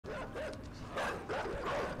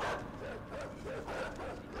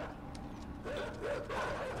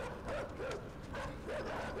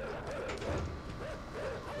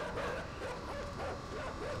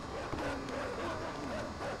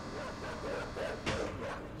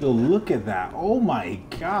Yo, look at that. Oh my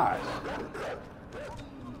gosh.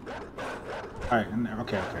 Alright,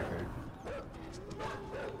 okay.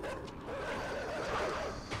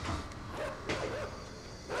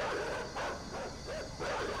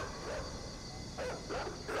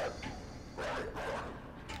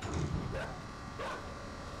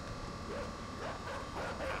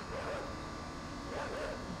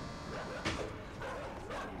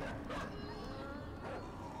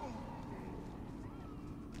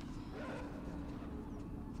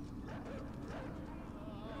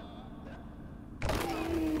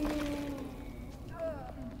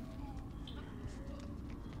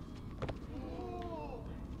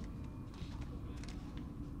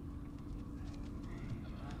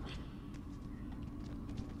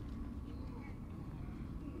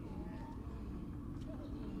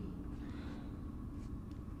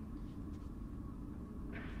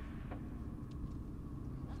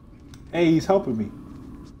 Hey, he's helping me.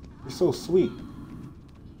 You're so sweet.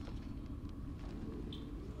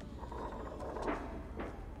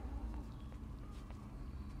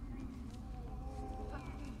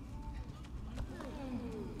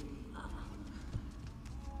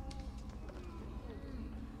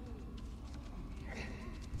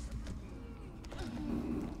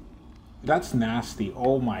 That's nasty.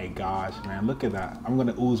 Oh my gosh, man. Look at that. I'm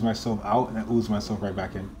gonna ooze myself out and then ooze myself right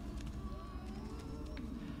back in.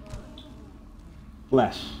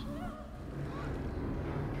 Flesh.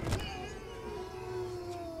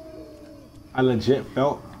 I legit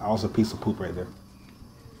felt I was a piece of poop right there.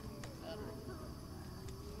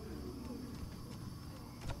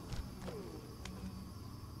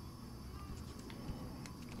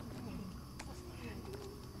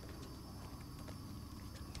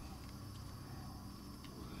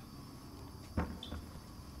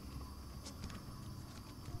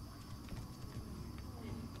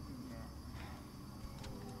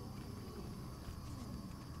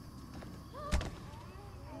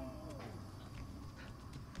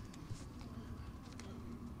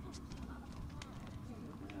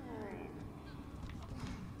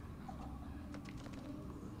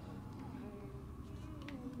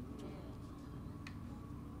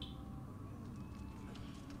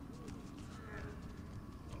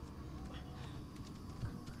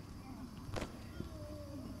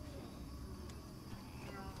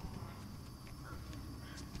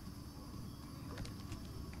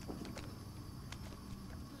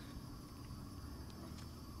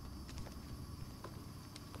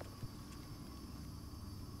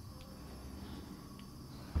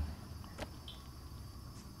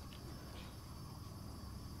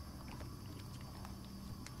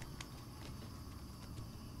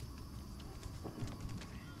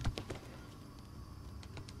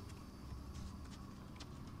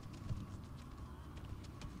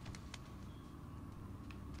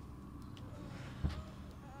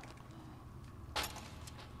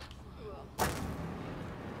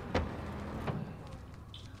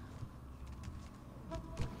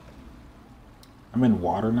 I'm in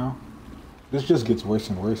water now. This just gets worse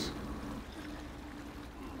and worse.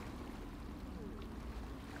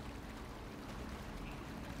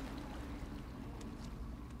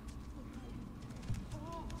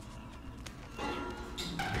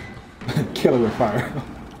 Kill it with fire.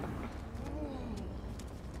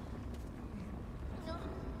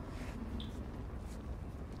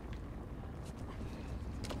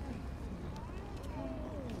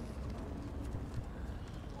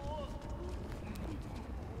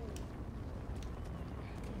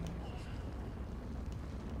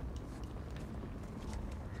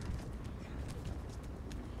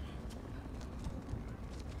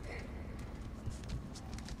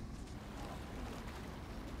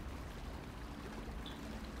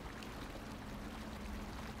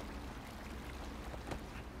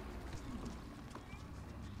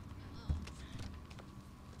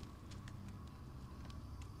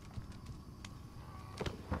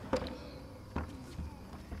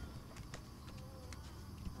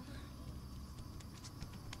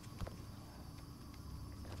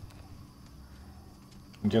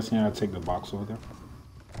 I'm guessing I gotta take the box over there.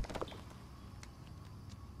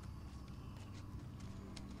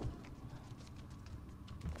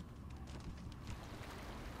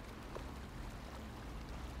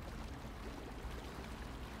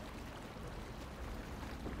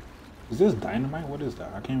 Is this dynamite? What is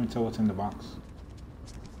that? I can't even tell what's in the box.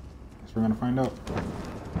 Guess we're gonna find out.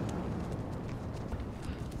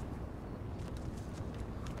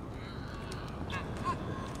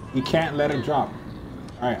 You can't let it drop.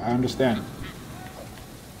 Alright, I understand.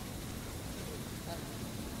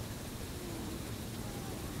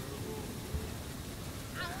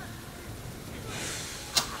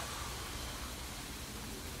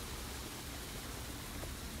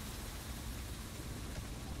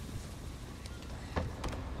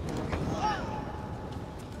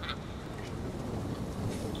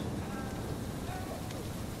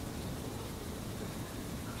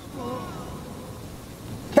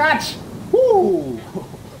 Catch! Woo!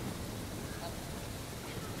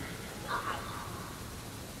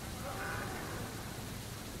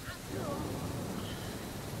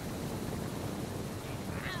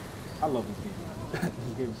 I love this game, man.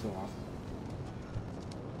 This game is so awesome.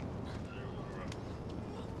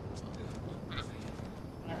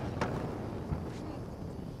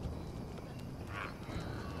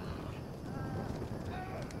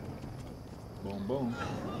 Boom, boom.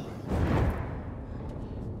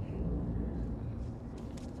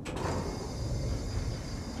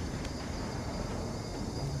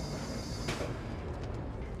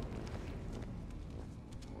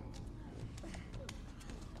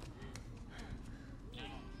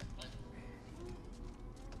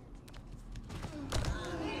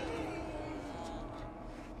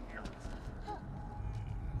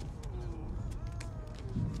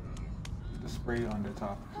 Spray on the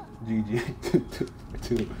top. GG.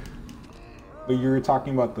 Two. But you were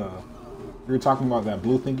talking about that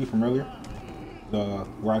blue thingy from earlier? The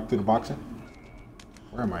where I threw the box in?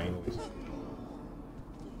 Where am I anyways?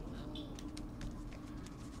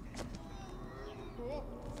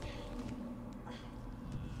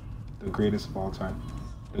 The greatest of all time.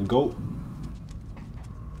 The GOAT.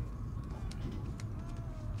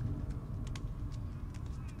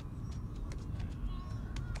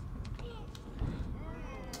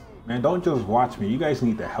 Man, don't just watch me. You guys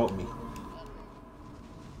need to help me.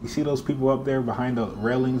 You see those people up there behind the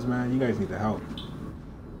railings, man? You guys need to help.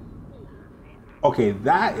 Okay,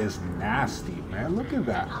 that is nasty, man. Look at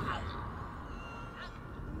that.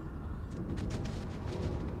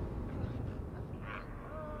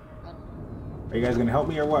 Are you guys gonna help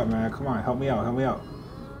me or what, man? Come on, help me out, help me out.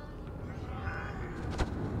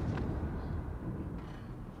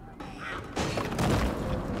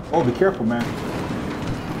 Oh, be careful, man.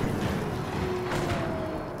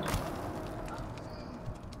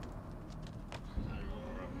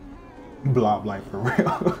 Blob life for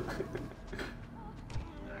real.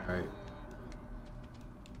 Alright.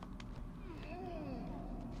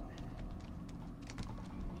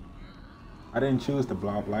 I didn't choose the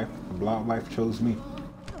blob life. The blob life chose me.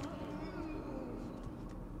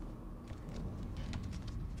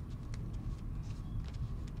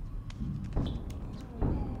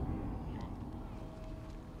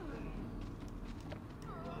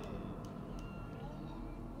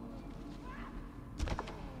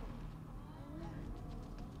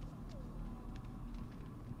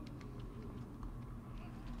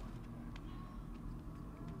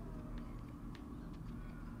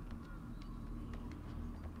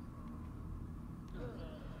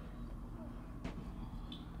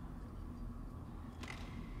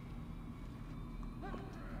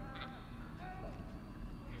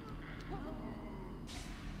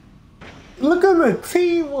 Look at the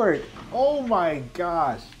teamwork. Oh my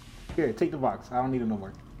gosh. Here, take the box. I don't need it no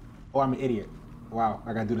more. Oh, I'm an idiot. Wow,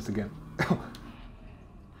 I gotta do this again.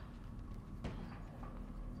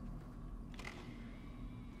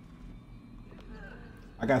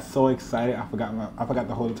 I got so excited, I forgot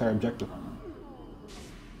the whole entire objective.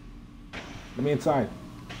 Let me inside.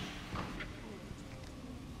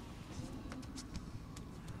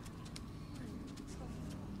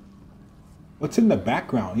 What's in the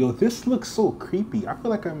background? Yo, this looks so creepy. I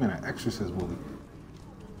feel like I'm in an Exorcist movie.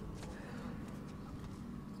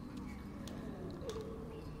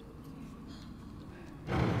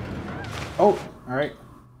 Oh, all right.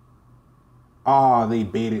 Ah, they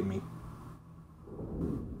baited me.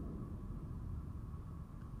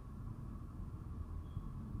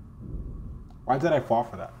 Why did I fall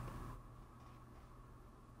for that?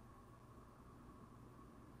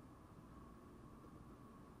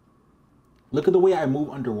 Look at the way I move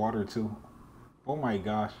underwater too. Oh my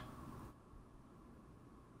gosh.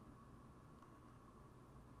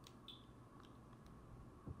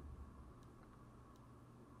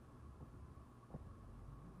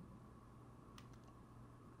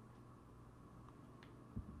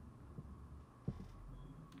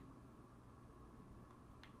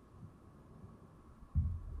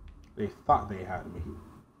 They thought they had me.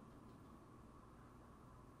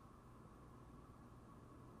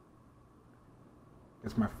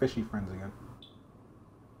 It's my fishy friends again.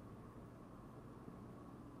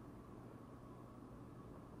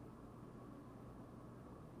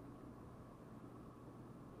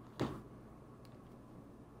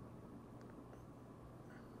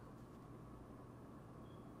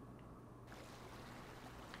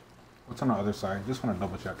 What's on the other side? Just want to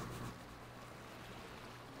double check.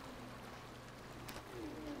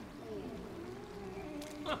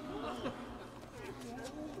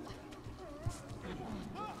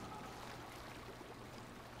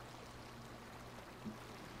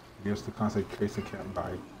 I guess the concentration can't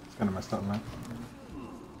die. It's kind of messed up, man.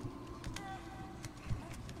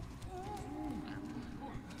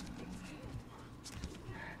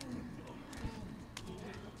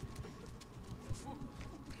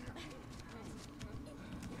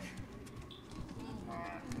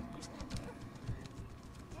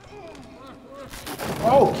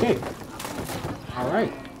 Okay. All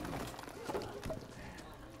right.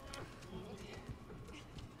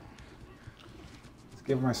 Let's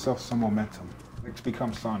give myself some momentum. Let's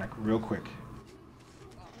become Sonic real quick.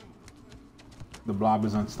 The blob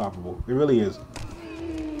is unstoppable. It really is.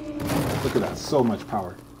 Look at that. So much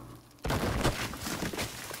power.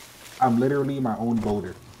 I'm literally my own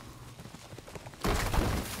boulder.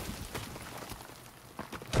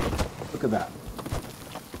 Look at that.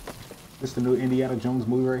 This is the new Indiana Jones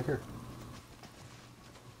movie right here.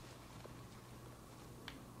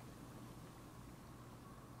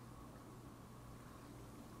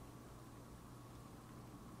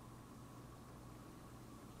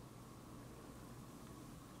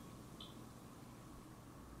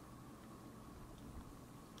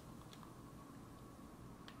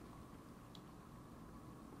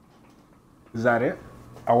 Is that it?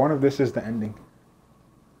 I wonder if this is the ending.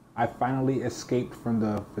 I finally escaped from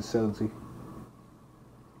the facility.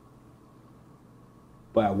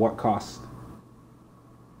 But at what cost?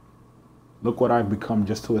 Look what I've become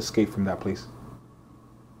just to escape from that place.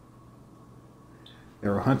 They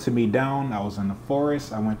were hunting me down. I was in the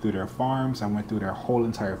forest. I went through their farms. I went through their whole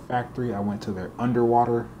entire factory. I went to their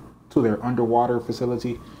underwater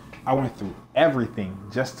facility. I went through everything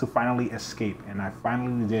just to finally escape, and I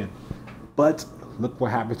finally did. But look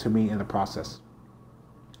what happened to me in the process.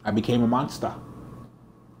 I became a monster.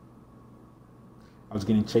 I was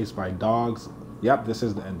getting chased by dogs. Yep, this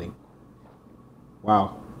is the ending.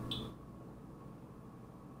 Wow.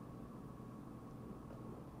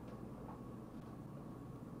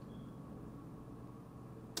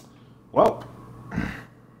 Well,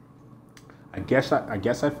 I guess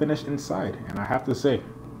I finished inside, and I have to say,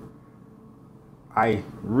 I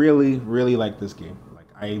really like this game. Like,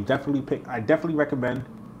 I definitely recommend.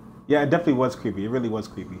 Yeah, it definitely was creepy. It really was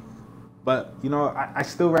creepy. But, you know, I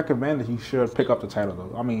still recommend that you should pick up the title,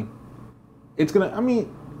 though. I mean, it's only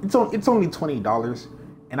 $20,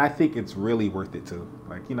 and I think it's really worth it too.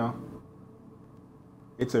 Like, you know,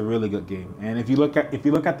 it's a really good game. And if you look at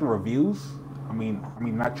the reviews, I mean,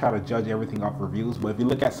 not try to judge everything off reviews, but if you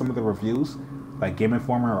look at some of the reviews, like Game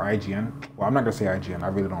Informer or IGN, well, I'm not gonna say IGN. I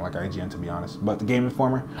really don't like IGN, to be honest. But the Game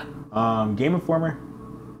Informer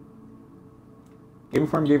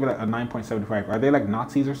gave it a 9.75. Are they like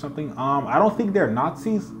Nazis or something? I don't think they're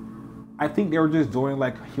Nazis. I think they were just doing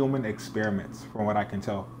like human experiments, from what I can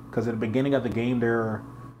tell. Because at the beginning of the game, they were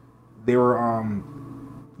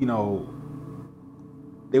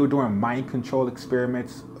doing mind control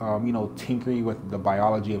experiments, tinkering with the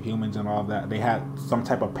biology of humans and all of that. They had some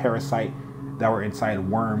type of parasite that were inside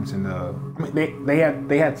worms, and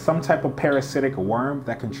they had some type of parasitic worm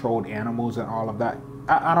that controlled animals and all of that.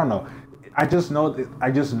 I don't know. I just know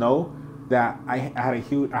that I have a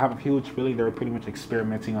huge feeling they were pretty much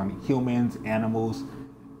experimenting on humans, animals,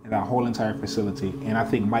 and that whole entire facility. And I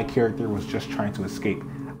think my character was just trying to escape.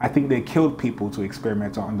 I think they killed people to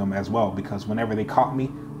experiment on them as well, because whenever they caught me,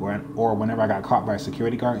 or whenever I got caught by a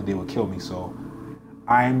security guard, they would kill me. So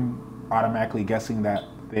I'm automatically guessing that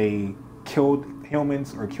they killed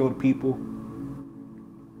humans or killed people.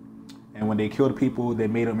 And when they killed people, they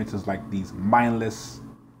made them into like these mindless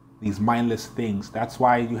things. That's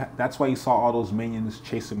why you saw all those minions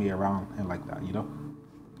chasing me around and like that, you know?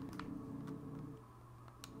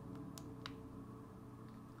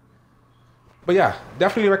 But yeah,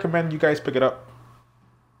 definitely recommend you guys pick it up.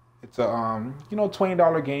 It's a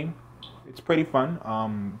 $20 game. It's pretty fun.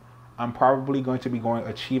 I'm probably going to be going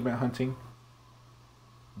achievement hunting,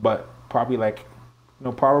 but probably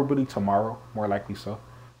probably tomorrow, more likely so.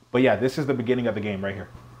 But yeah, this is the beginning of the game right here.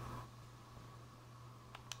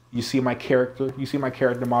 You see my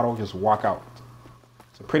character model just walk out.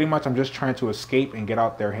 So pretty much I'm just trying to escape and get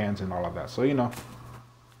out their hands and all of that. So, you know,